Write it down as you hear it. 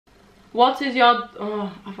What is your...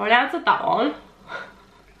 Oh, I've already answered that one.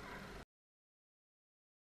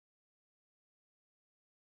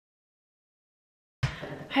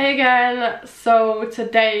 Hey again, so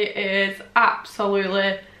today is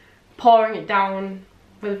absolutely pouring it down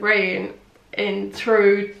with rain in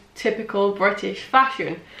true typical British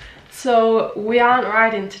fashion. So we aren't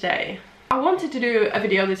riding today. I wanted to do a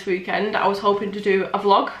video this weekend. I was hoping to do a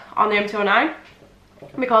vlog on the M209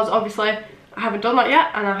 because obviously I haven't done that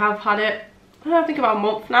yet, and I have had it, I think about a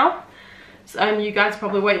month now, and you guys are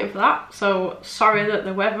probably waiting for that. So sorry that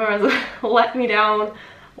the weather has let me down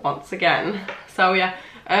once again. So yeah,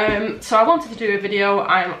 so I wanted to do a video.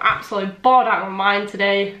 I'm absolutely bored out of my mind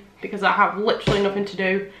today because I have literally nothing to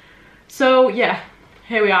do. So yeah,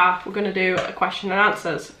 here we are. We're going to do a question and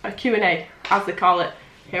answers, a Q&A as they call it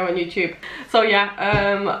here on YouTube. So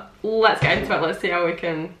yeah, let's get into it. Let's see how we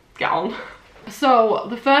can get on. So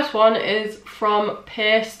the first one is from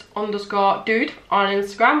paste_dude on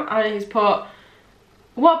Instagram, and he's put,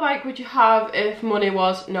 what bike would you have if money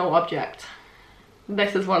was no object?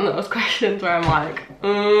 This is one of those questions where I'm like,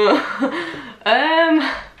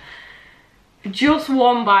 just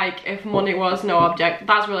one bike if money was no object.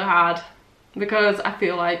 That's really hard because I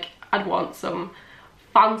feel like I'd want some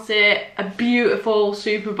fancy, a beautiful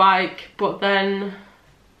super bike, but then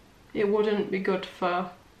it wouldn't be good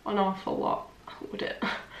for an awful lot, would it?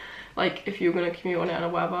 Like if you were going to commute on it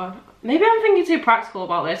and whatever. Maybe I'm thinking too practical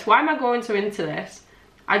about this. Why am I going so into this?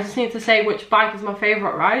 I just need to say which bike is my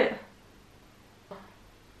favourite, right?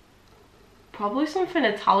 Probably something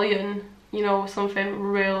Italian, you know, something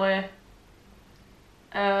really,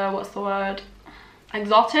 what's the word?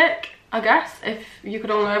 Exotic, I guess. If you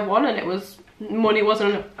could only have one and it was, money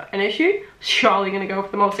wasn't an issue, surely you're gonna go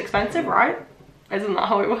for the most expensive, right? Isn't that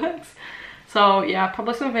how it works? So yeah,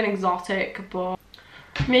 probably something exotic, but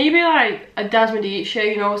maybe like a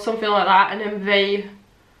Desmodici, you know, something like that, an MV,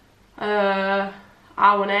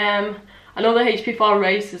 R1M. I know the HP4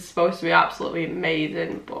 race is supposed to be absolutely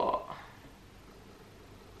amazing, but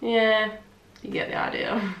yeah, you get the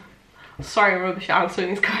idea. Sorry, I'm rubbish at answering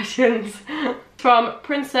these questions. From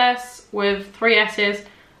Princess with 3 S's,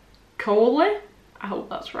 Coley, I hope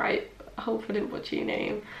that's right. I hope I didn't butcher your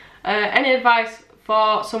name. Any advice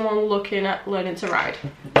for someone looking at learning to ride?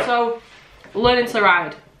 So, learning to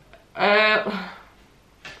ride. I'm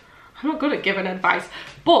not good at giving advice,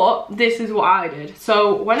 but this is what I did.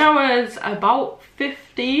 So when I was about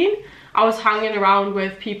 15, I was hanging around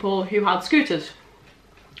with people who had scooters.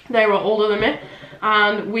 They were older than me,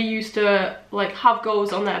 and we used to like have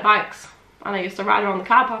goes on their bikes, and I used to ride around the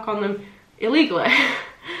car park on them illegally.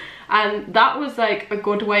 And that was like a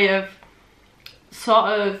good way of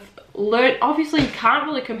sort of learn. Obviously you can't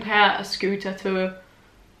really compare a scooter to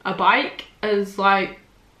a bike as like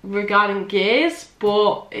regarding gears,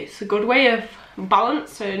 but it's a good way of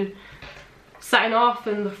balance and setting off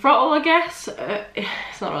and the throttle, I guess.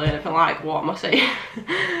 It's not really anything like what am I saying.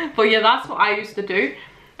 But yeah, that's what I used to do.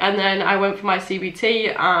 And then I went for my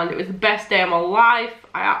CBT and it was the best day of my life.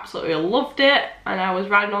 I absolutely loved it, and I was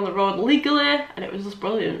riding on the road legally and it was just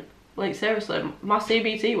brilliant. Like seriously, my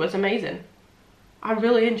CBT was amazing. I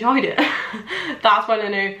really enjoyed it. That's when I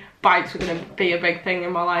knew bikes were going to be a big thing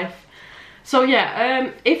in my life. So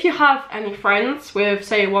yeah, if you have any friends with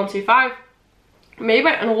say a 125, maybe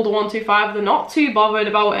an older 125, they're not too bothered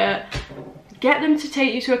about it, get them to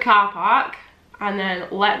take you to a car park and then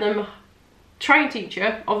let them try and teach you.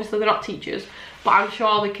 Obviously they're not teachers, but I'm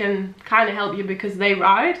sure they can kind of help you because they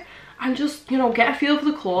ride, and just, you know, get a feel for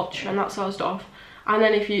the clutch and that sort of stuff. And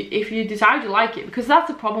then if you decide you like it, because that's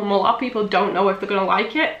the problem, a lot of people don't know if they're going to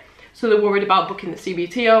like it, so they're worried about booking the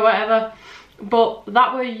CBT or whatever. But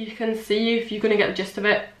that way you can see if you're going to get the gist of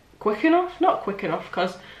it quick enough. Not quick enough,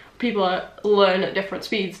 because people learn at different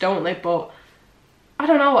speeds, don't they? But I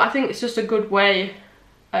don't know, I think it's just a good way,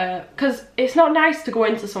 because it's not nice to go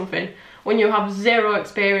into something when you have zero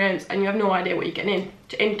experience and you have no idea what you're getting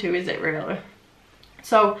into, is it really?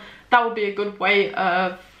 So that would be a good way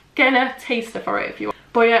of getting a taster for it if you want.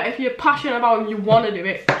 But yeah, if you're passionate about it and you want to do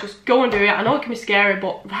it, just go and do it. I know it can be scary,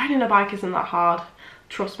 but riding a bike isn't that hard.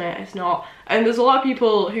 Trust me, it's not. And there's a lot of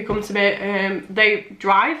people who come to me, they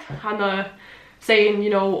drive and they're saying, you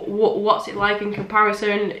know, what's it like in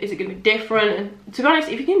comparison? Is it going to be different? And to be honest,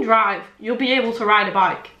 if you can drive, you'll be able to ride a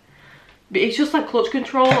bike. But it's just like clutch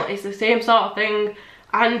control, it's the same sort of thing,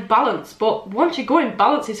 and balance. But once you're going,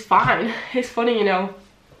 balance is fine. It's funny, you know,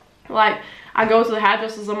 like I go to the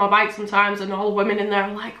hairdressers on my bike sometimes and all the women in there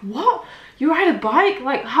are like, what? You ride a bike?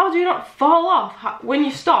 Like, how do you not fall off? When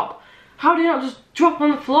you stop, how do you not just drop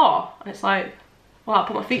on the floor? And it's like, well, I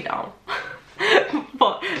put my feet down.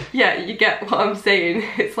 But yeah, you get what I'm saying.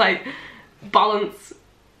 It's like balance,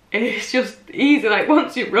 it's just easy. Like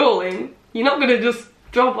once you're rolling, you're not gonna just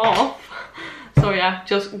drop off. So yeah,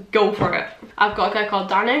 just go for it. I've got a guy called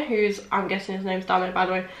Danny, who's, I'm guessing his name's Danny by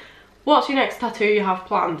the way. What's your next tattoo you have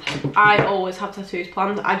planned? I always have tattoos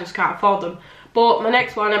planned, I just can't afford them. But my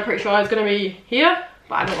next one I'm pretty sure is going to be here,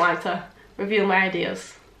 but I don't like to reveal my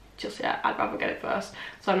ideas just yet. I'd rather get it first,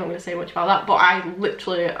 so I'm not going to say much about that. But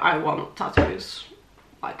I want tattoos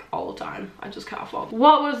like all the time. I just can't afford them.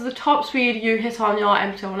 What was the top speed you hit on your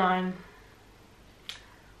MT-09?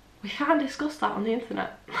 We can't discuss that on the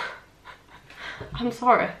internet. I'm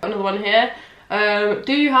sorry. Another one here.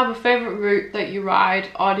 Do you have a favourite route that you ride,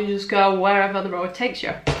 or do you just go wherever the road takes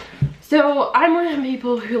you? So I'm one of the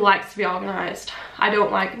people who likes to be organised. I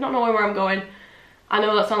don't like not knowing where I'm going. I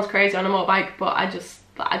know that sounds crazy on a motorbike, but I just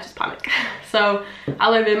panic. So I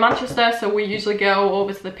live in Manchester, so we usually go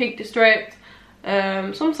over to the Peak District,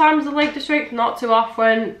 sometimes the Lake District, not too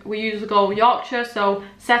often. We usually go Yorkshire, so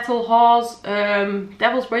Settle, Hawes,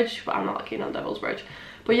 Devil's Bridge, but I'm not keen on Devil's Bridge.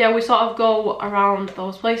 But yeah, we sort of go around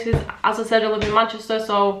those places. As I said, I live in Manchester,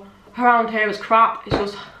 so around here it's crap. It's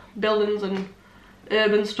just buildings and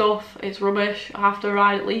urban stuff. It's rubbish. I have to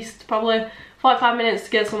ride at least probably 45 minutes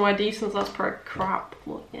to get somewhere decent, so that's pretty crap.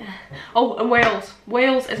 But yeah. Oh, and Wales.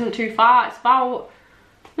 Wales isn't too far. It's about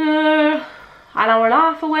an hour and a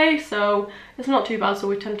half away, so it's not too bad, so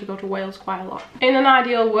we tend to go to Wales quite a lot. In an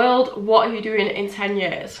ideal world, what are you doing in 10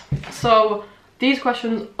 years? So these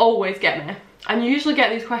questions always get me. And you usually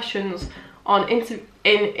get these questions on in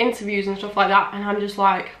interviews and stuff like that, and I'm just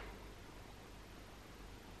like,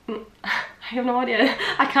 I have no idea.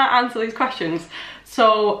 I can't answer these questions.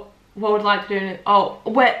 So what would I like to do?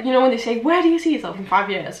 Where, you know when they say, where do you see yourself in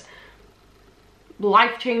 5 years?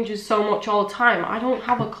 Life changes so much all the time. I don't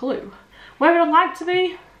have a clue. Where would I like to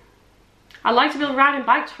be? I'd like to be riding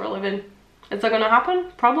bikes for a living. Is that going to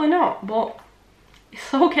happen? Probably not, but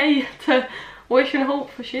it's okay to wish and hope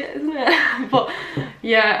for shit, isn't it? But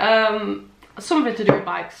yeah, something to do with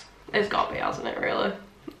bikes. It's got to be, hasn't it, really?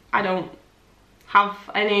 I don't have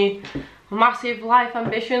any massive life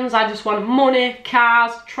ambitions. I just want money,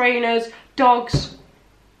 cars, trainers, dogs,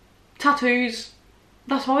 tattoos.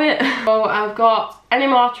 That's all it. So I've got any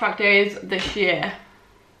more track days this year?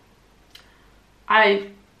 I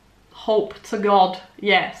hope to God,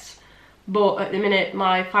 yes. But at the minute,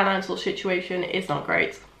 my financial situation is not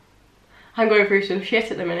great. I'm going through some shit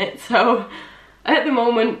at the minute, so at the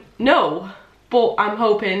moment, no. But I'm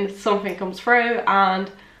hoping something comes through and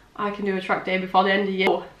I can do a track day before the end of the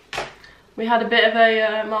year. We had a bit of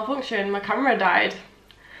a malfunction. My camera died,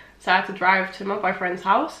 so I had to drive to my boyfriend's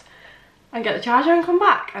house and get the charger and come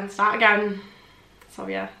back and start again. So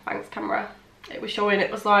yeah, thanks camera. It was showing it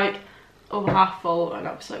was like over half full, and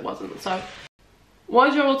obviously it wasn't. So what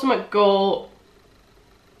is your ultimate goal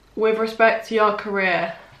with respect to your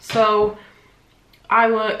career? So I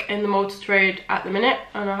work in the motor trade at the minute,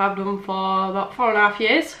 and I have done for about 4.5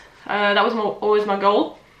 years. That was always my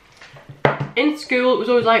goal. In school, it was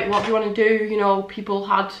always like, what do you want to do? You know, people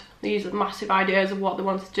had these massive ideas of what they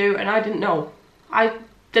wanted to do, and I didn't know. I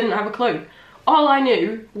didn't have a clue. All I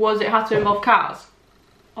knew was it had to involve cars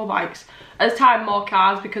or bikes. At the time, more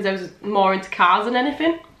cars, because I was more into cars than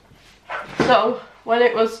anything. So when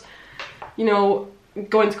it was, you know,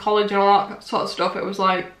 going to college and all that sort of stuff, it was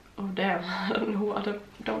like, oh damn, I don't know what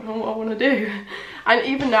I want to do. And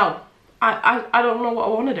even now, I don't know what I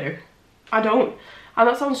want to do. I don't. And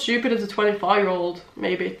that sounds stupid as a 24-year-old,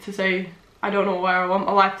 maybe, to say I don't know where I want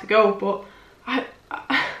my life to go, but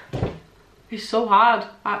it's so hard.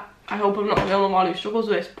 I hope I'm not the only one who struggles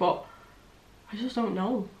with this, but I just don't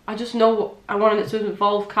know. I just know I wanted it to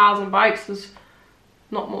involve cars and bikes. There's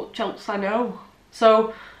not much else I know.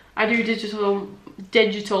 So I do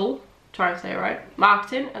digital, try to say it right,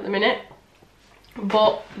 marketing at the minute,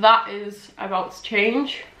 but that is about to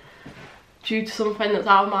change due to something that's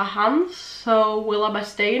out of my hands. So will I be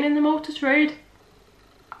staying in the motor trade?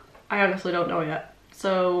 I honestly don't know yet.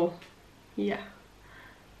 So yeah,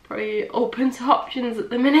 pretty open to options at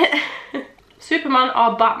the minute. Superman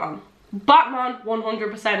or Batman? Batman,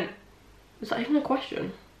 100%. Is that even a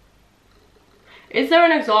question? Is there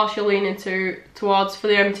an exhaust you're leaning towards for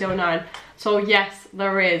the MT-09? So yes,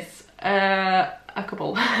 there is a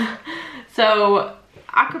couple. So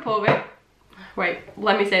Akrapovic, wait,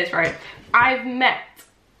 let me say this right. I've met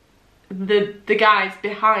the guys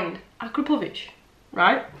behind Akrapovic,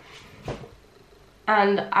 right?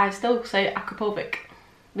 And I still say Akrapovic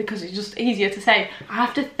because it's just easier to say. I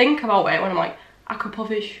have to think about it when I'm like,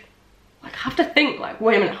 Akrapovic. Like, I have to think, like,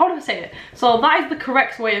 wait a minute, how do I say it? So that is the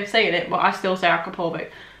correct way of saying it, but I still say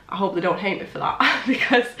Akrapovic. I hope they don't hate me for that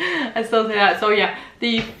because I still say that. So yeah,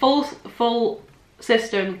 the full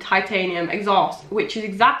system titanium exhaust, which is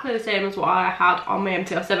exactly the same as what I had on my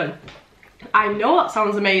MT-07. I know that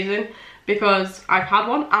sounds amazing because I've had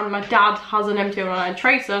one, and my dad has an MT-09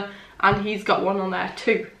 Tracer and he's got one on there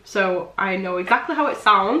too, so I know exactly how it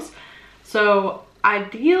sounds. So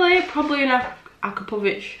ideally probably an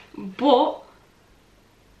Akrapovic, but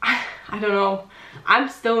I don't know, I'm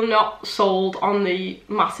still not sold on the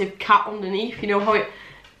massive cat underneath. You know how it,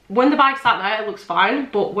 when the bike's sat there it looks fine,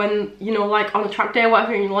 but when, you know, like on a track day or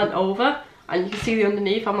whatever and you leant over and you can see the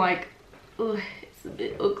underneath, I'm like, ugh, it's a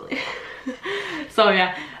bit ugly. So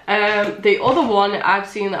yeah, the other one I've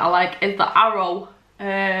seen that I like is the Arrow.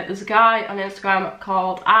 There's a guy on Instagram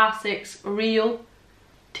called R6Real,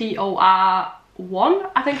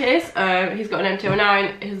 TOR1 I think it is. He's got an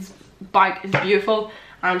MT-09, his bike is beautiful,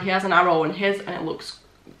 and he has an Arrow in his, and it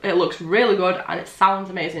looks really good and it sounds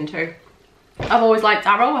amazing too. I've always liked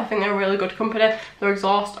Arrow. I think they're a really good company. Their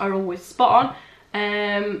exhausts are always spot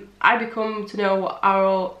on. I become to know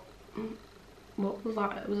Arrow. What was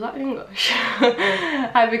that? Was that English?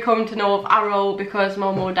 I become to know of Arrow because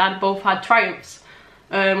my mum and dad both had Triumphs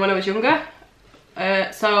when I was younger.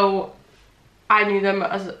 So I knew them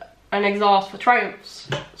as an exhaust for Triumphs,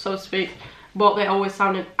 so to speak. But they always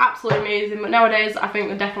sounded absolutely amazing. But nowadays I think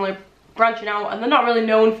they're definitely branching out, and they're not really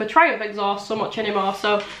known for Triumph exhaust so much anymore,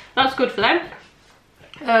 so that's good for them.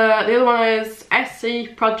 The other one is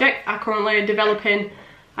SC Project. I'm currently developing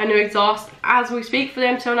a new exhaust as we speak for the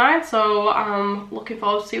MT-09, so I'm looking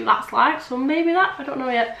forward to see what that's like. So maybe that, I don't know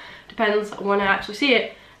yet, depends when I actually see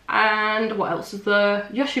it. And what else is the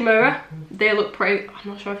Yoshimura? They look pretty,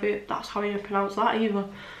 I'm not sure if that's how you pronounce that either.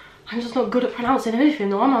 I'm just not good at pronouncing anything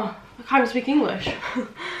though, am I? I can't even speak English.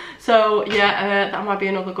 So yeah, that might be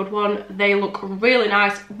another good one. They look really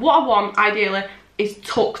nice. What I want ideally is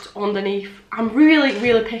tucked underneath. I'm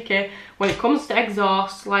really picky when it comes to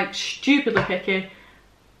exhaust, like stupidly picky.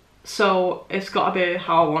 So it's got to be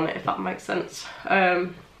how I want it, if that makes sense.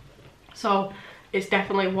 So it's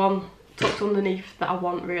definitely one tucked underneath that I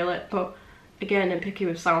want really, but again, I'm picky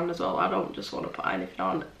with sound as well. I don't just want to put anything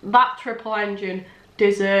on. That triple engine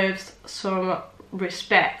deserves some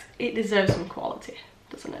respect. It deserves some quality,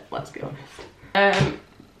 doesn't it? Let's be honest.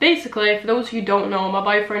 Basically, for those of you who don't know, my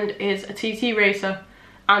boyfriend is a TT racer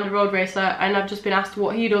and a road racer, and I've just been asked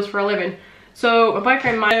what he does for a living. So my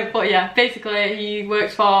boyfriend, but yeah, basically he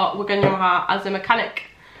works for Wagon Yamaha as a mechanic.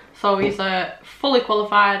 So he's a fully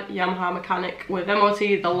qualified Yamaha mechanic with MOT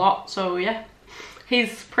the lot. So yeah,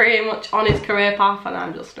 he's pretty much on his career path and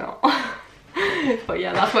I'm just not. But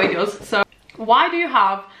yeah, that's what he does. So why do you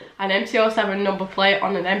have an MT-07 number plate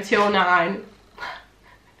on an MT-09?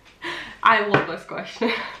 I love this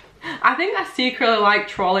question. I think I secretly like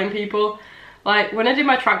trolling people. Like when I did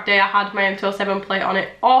my track day, I had my MT-07 plate on it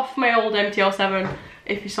off my old MT-07,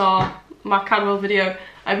 if you saw my Cadwell video,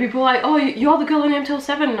 and people were like, oh, you're the girl in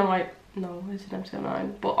MT-07, and I'm like, no, it's an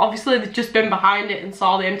MT-09. But obviously they've just been behind it and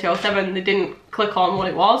saw the MT-07, they didn't click on what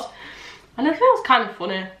it was, and I think it was kind of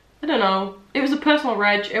funny. I don't know, it was a personal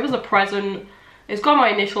reg, it was a present, it's got my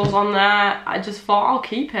initials on there. I just thought I'll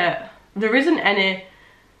keep it. There isn't any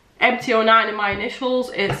MT-09 in my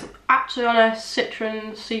initials, it's actually on a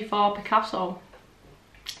Citroen C4 Picasso.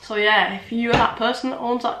 So yeah, if you're that person that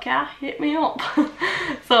owns that car, hit me up.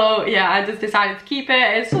 So yeah, I just decided to keep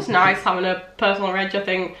it. It's just nice having a personal reg, I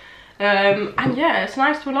think. And yeah, it's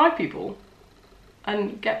nice to annoy people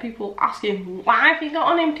and get people asking, why have you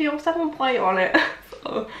got an MT-07 plate on it?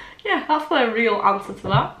 So yeah, that's the real answer to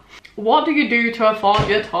that. What do you do to afford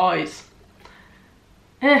your toys?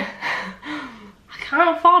 I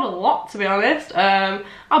can't afford a lot, to be honest.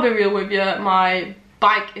 I'll be real with you, my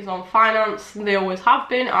bike is on finance, they always have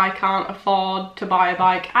been. I can't afford to buy a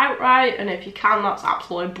bike outright, and if you can, that's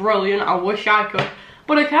absolutely brilliant. I wish I could,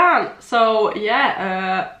 but I can't. So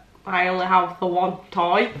yeah, I only have the one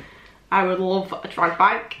toy. I would love a drag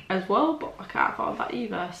bike as well, but I can't afford that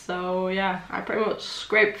either. So yeah, I pretty much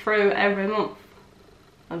scrape through every month,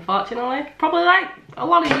 unfortunately. Probably like a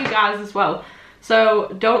lot of you guys as well. So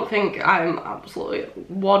don't think I'm absolutely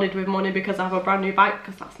wadded with money because I have a brand new bike,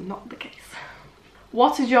 because that's not the case.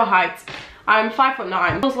 What is your height? I'm 5'9".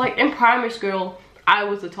 I was like in primary school, I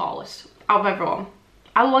was the tallest out of everyone.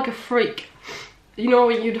 I look like a freak. You know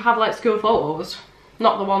when you'd have like school photos,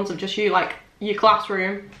 not the ones of just you, like your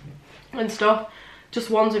classroom and stuff, just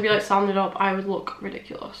ones of you like standing up, I would look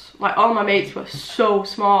ridiculous. Like all my mates were so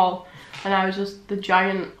small and I was just the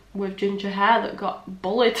giant with ginger hair that got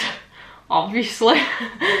bullied obviously.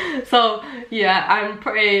 So yeah, I'm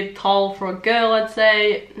pretty tall for a girl, I'd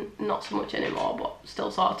say. Not so much anymore, but still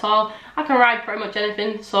sort of tall. I can ride pretty much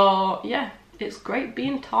anything, so yeah, it's great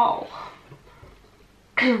being tall.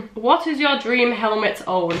 What is your dream helmet to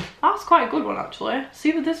own? That's quite a good one, actually.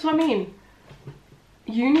 See, but this is what I mean.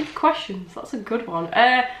 Unique questions, that's a good one.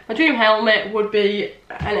 My dream helmet would be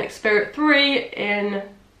an Xperia 3 in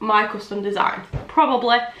my custom design,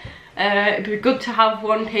 probably. It'd be good to have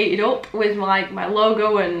one painted up with like my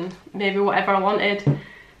logo and maybe whatever I wanted,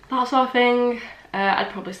 that sort of thing. I'd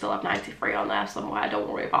probably still have 93 on there somewhere, don't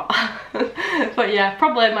worry about that. But yeah,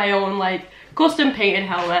 probably my own like custom painted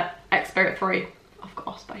helmet, Xperia 3, of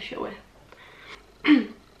course, by Shoei.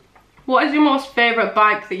 What is your most favourite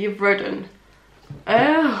bike that you've ridden?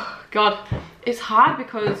 Oh god, it's hard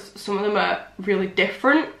because some of them are really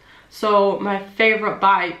different. So my favourite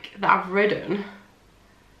bike that I've ridden,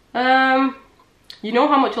 you know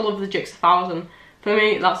how much I love the GX 1000. For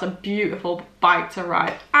me, that's a beautiful bike to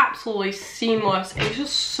ride. Absolutely seamless. It's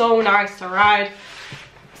just so nice to ride.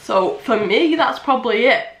 So for me, that's probably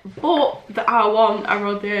it. But the R1, I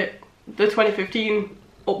rode the 2015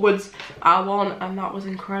 upwards R1, and that was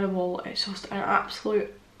incredible. It's just an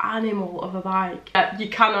absolute animal of a bike. You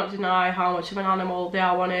cannot deny how much of an animal the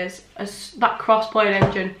R1 is. That crossplane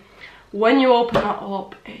engine, when you open that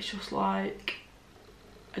up, it's just like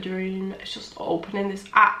a dream. It's just opening this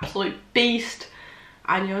absolute beast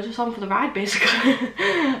and you're just on for the ride, basically.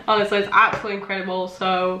 Honestly, it's absolutely incredible.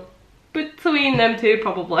 So between them two,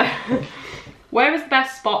 probably. Where is the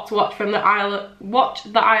best spot to watch from the Isle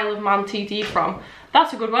of Man TT from?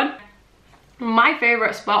 That's a good one. My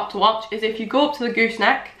favourite spot to watch is if you go up to the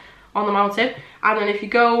gooseneck on the mountain, and then if you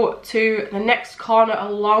go to the next corner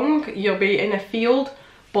along, you'll be in a field.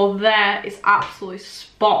 But there is absolutely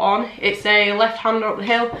spot on. It's a left-hander up the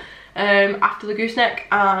hill after the gooseneck,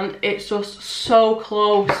 and it's just so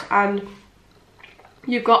close, and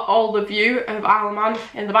you've got all the view of Isle of Man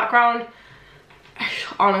in the background.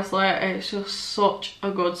 Honestly, it's just such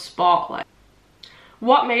a good spot. Like,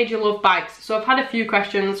 what made you love bikes? So I've had a few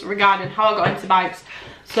questions regarding how I got into bikes.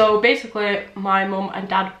 So basically, my mum and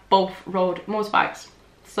dad both rode motorbikes,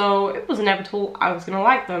 so it was inevitable I was gonna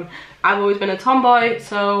like them. I've always been a tomboy,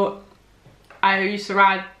 so I used to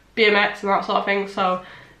ride BMX and that sort of thing, so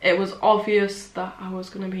it was obvious that I was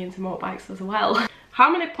gonna be into motorbikes as well.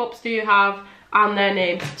 How many pups do you have and their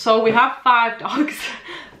names? So we have 5 dogs.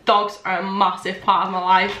 Dogs are a massive part of my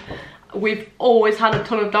life. We've always had a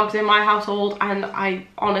ton of dogs in my household, and I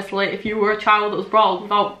honestly, if you were a child that was brought up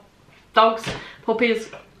without dogs, puppies,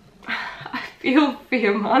 I feel for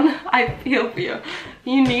you, man. I feel for you.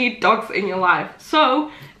 You need dogs in your life.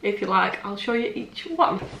 So if you like, I'll show you each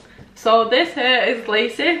one. So this here is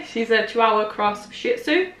Lacey. She's a Chihuahua cross Shih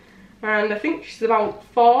Tzu, and I think she's about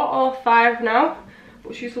 4 or 5 now,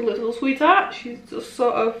 but she's a little sweetheart. She's just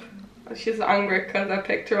sort of, she's angry because I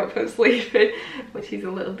picked her up and sleeping, but she's a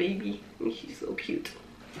little baby and she's so cute.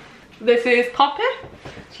 This is Poppy.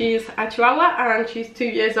 She's a Chihuahua and she's 2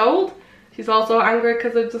 years old. She's also angry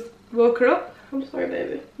because I just woke her up. I'm sorry,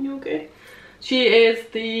 baby. You okay? She is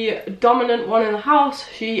the dominant one in the house.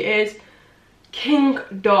 She is king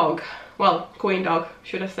dog. Well, queen dog,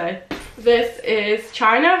 should I say. This is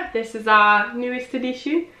China. This is our newest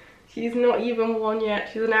addition. She's not even 1 yet.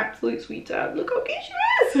 She's an absolute sweetheart. Look how cute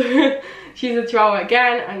she is. She's a Chihuahua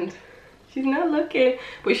again, and she's not looking,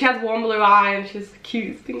 but she has one blue eye and she's the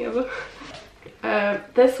cutest thing ever.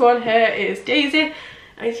 This one here is Daisy,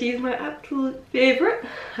 and she's my absolute favourite.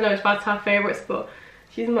 I know it's bad to have favourites, but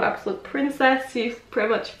she's my absolute princess. She pretty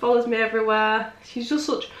much follows me everywhere. She's just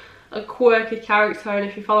such a quirky character, and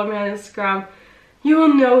if you follow me on Instagram, you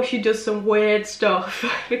will know she does some weird stuff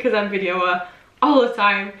because I video her all the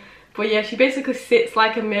time. But yeah, she basically sits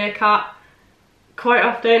like a meerkat quite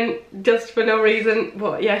often, just for no reason.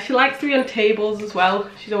 But yeah, she likes to be on tables as well.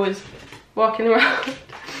 She's always walking around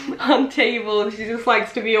on tables. She just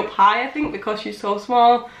likes to be up high, I think, because she's so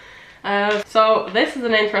small. So this is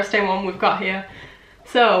an interesting one we've got here.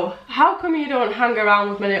 So, how come you don't hang around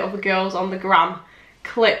with many other girls on the gram?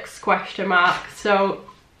 Clicks, question mark. So,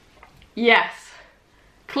 yes,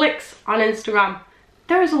 clicks on Instagram.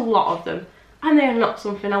 There is a lot of them, and they are not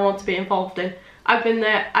something I want to be involved in. I've been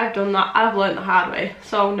there, I've done that, I've learned the hard way.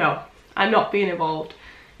 So no, I'm not being involved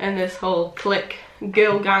in this whole clique,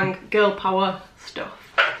 girl gang, girl power stuff.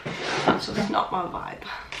 That's just not my vibe.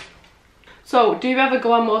 So, do you ever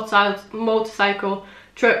go on motorcycle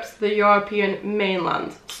trips to the European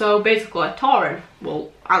mainland? So basically, touring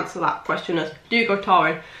will answer that question as, do you go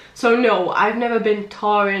touring? So no, I've never been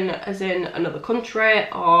touring as in another country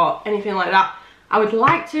or anything like that. I would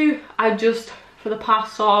like to. I just, for the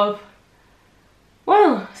past sort of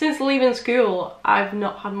Well, since leaving school, I've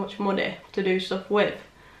not had much money to do stuff with.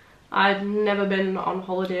 I've never been on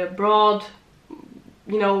holiday abroad,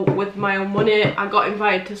 you know, with my own money. I got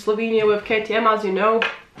invited to Slovenia with KTM, as you know.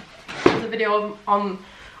 There's a video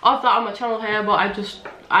of that on my channel here, but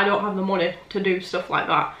I don't have the money to do stuff like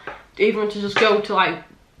that. Even to just go to like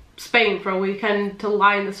Spain for a weekend to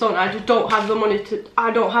lie in the sun. I just don't have the money to,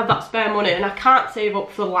 I don't have that spare money, and I can't save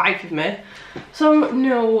up for the life of me. So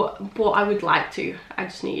no, but I would like to. I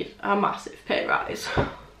just need a massive pay rise.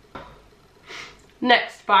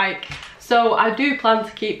 Next bike. So I do plan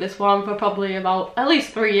to keep this one for probably about at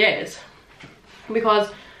least 3 years,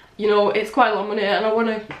 because, you know, it's quite a lot of money and I want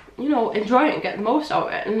to, you know, enjoy it and get the most out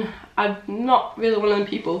of it. And I'm not really one of them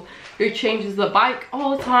people who changes the bike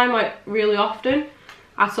all the time, like really often.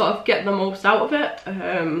 I sort of get the most out of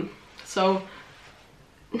it. So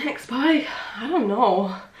next bike, I don't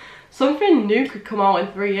know, something new could come out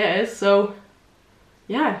in 3 years, so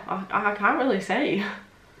yeah, I can't really say.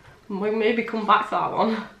 We'll maybe come back to that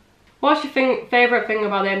one. What's your favourite thing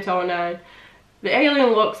about the MT-09? The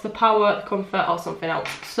alien looks, the power, the comfort, or something else?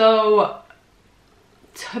 So,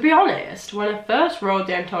 to be honest, when I first rode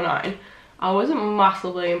the MT-09, I wasn't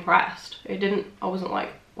massively impressed. I wasn't like,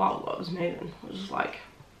 wow, that was amazing. I was just like,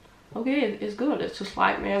 okay, it's good. It's just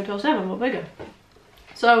like my MT-07, but bigger.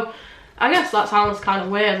 So, I guess that sounds kind of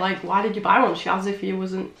weird. Like, why did you buy one, Shaz, if you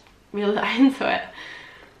wasn't really that into it?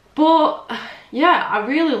 But yeah, I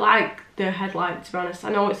really like the headlight, to be honest.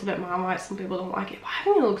 I know it's a bit Marmite, some people don't like it, but I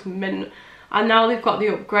think it looks mint. And now they've got the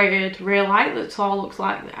upgraded rear light that all looks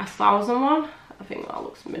like the S1000 one. I think that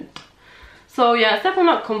looks mint. So yeah, it's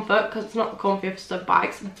definitely not comfort, because it's not the comfiest of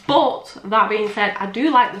bikes. But that being said, I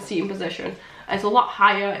do like the seating position. It's a lot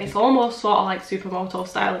higher. It's almost sort of like Supermoto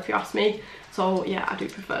style, if you ask me. So yeah, I do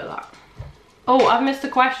prefer that. Oh, I've missed a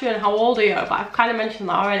question. How old are you? But I've kind of mentioned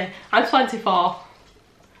that already. I'm 24.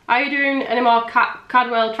 Are you doing any more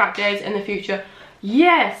Cadwell track days in the future?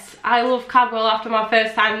 Yes, I love Cadwell. After my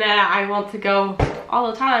first time there, I want to go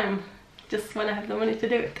all the time, just when I have the money to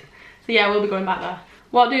do it. So yeah, we'll be going back there.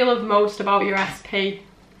 What do you love most about your SP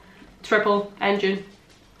triple engine?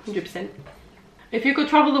 100%. If you could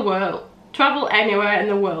travel anywhere in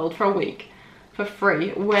the world for a week for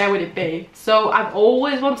free, where would it be? So I've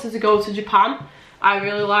always wanted to go to Japan. I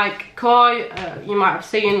really like koi. You might have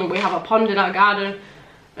seen we have a pond in our garden.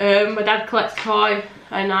 My dad collects koi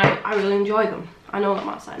and I really enjoy them. I know that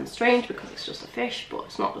might sound strange because it's just a fish, but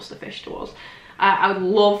it's not just a fish to us. I would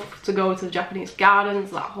love to go to the Japanese gardens,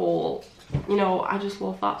 that whole, you know, I just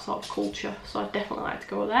love that sort of culture, so I'd definitely like to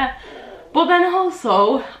go there. But then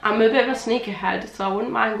also, I'm a bit of a sneakerhead, so I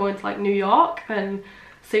wouldn't mind going to like New York and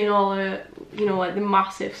seeing all the, you know, like the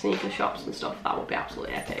massive sneaker shops and stuff. That would be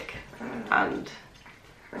absolutely epic. And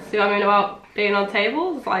see what I mean about being on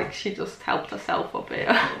tables? Like, she just helped herself up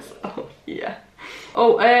here. So yeah.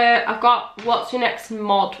 Oh, I've got what's your next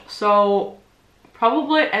mod? So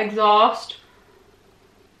probably exhaust,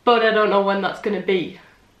 but I don't know when that's gonna be.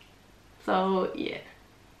 So yeah,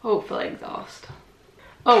 hopefully exhaust.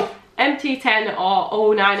 Oh, MT-10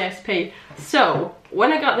 or 09 SP. So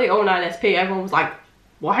when I got the 09 SP, everyone was like,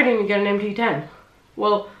 why didn't you get an MT-10?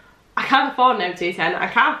 Well, I can't afford an MT-10, I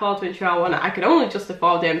can't afford to insure one, I can only just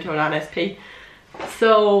afford the MT-09 SP.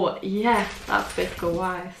 So yeah, that's basically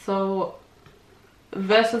why. So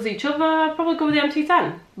versus each other, I'd probably go with the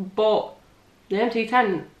MT-10. But the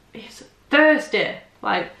MT-10 is thirsty.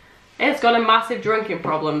 Like, it's got a massive drinking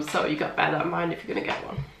problem, so you got to bear that in mind if you're going to get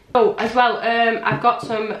one. Oh, as well, I've got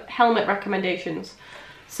some helmet recommendations.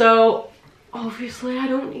 So obviously I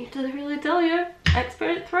don't need to really tell you.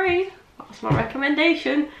 Expert 3, that's my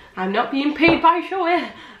recommendation. I'm not being paid by Shoei.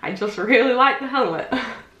 I just really like the helmet.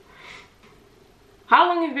 How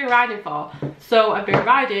long have you been riding for? So I've been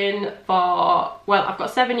riding for, well, I've got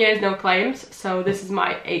 7 years, no claims. So this is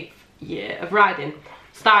my 8th year of riding.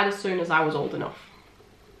 Started as soon as I was old enough.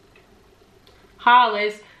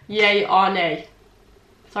 Harleys, yay or nay?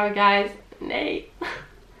 Sorry guys, nay.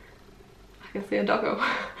 I can see a doggo.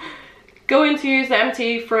 Going to use the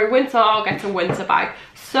MT for a winter or get a winter bike.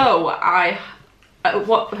 So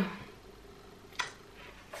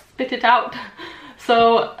spit it out.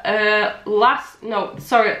 So at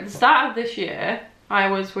the start of this year, I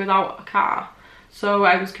was without a car. So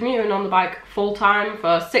I was commuting on the bike full time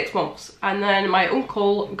for 6 months. And then my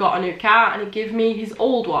uncle got a new car and he gave me his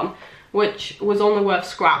old one, which was only worth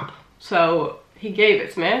scrap. So he gave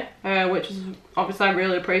it to me, which is obviously I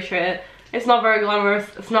really appreciate it. It's not very glamorous,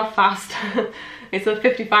 it's not fast. It's a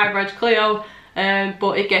 55 Reg Clio,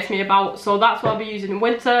 but it gets me about. So that's what I'll be using in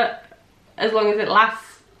winter, as long as it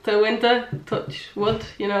lasts till winter. Touch wood,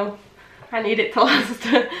 you know, I need it to last.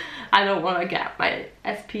 I don't want to get my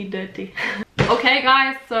SP dirty. Okay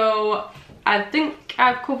guys, so I think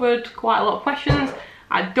I've covered quite a lot of questions.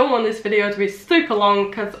 I don't want this video to be super long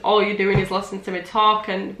because all you're doing is listening to me talk,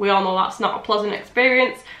 and we all know that's not a pleasant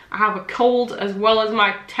experience. I have a cold as well as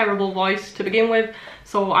my terrible voice to begin with,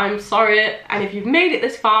 so I'm sorry. And if you've made it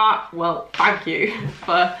this far, well, thank you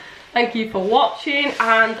for watching,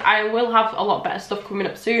 and I will have a lot better stuff coming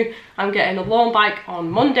up soon. I'm getting a lawn bike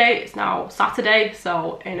on Monday. It's now Saturday,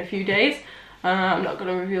 so in a few days. I'm not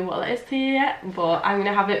going to reveal what it is to you yet, but I'm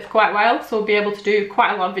going to have it for quite a while, so I'll be able to do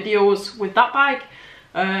quite a lot of videos with that bike.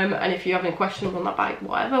 And if you have any questions on that bike,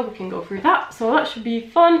 whatever, we can go through that, so that should be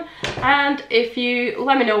fun. And if you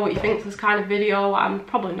let me know what you think of this kind of video, I'm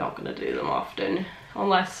probably not going to do them often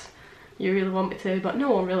unless you really want me to, but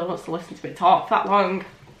no one really wants to listen to me talk that long.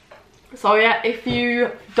 So yeah, if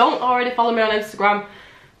you don't already follow me on Instagram,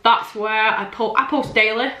 that's where I post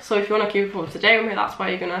daily, so if you want to keep up to date with me, that's where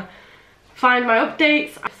you're gonna find my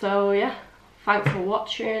updates. So yeah, thanks for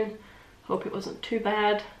watching, hope it wasn't too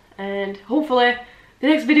bad, and hopefully the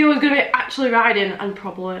next video is going to be actually riding, and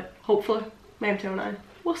probably, hopefully, maybe 209.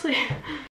 We'll see.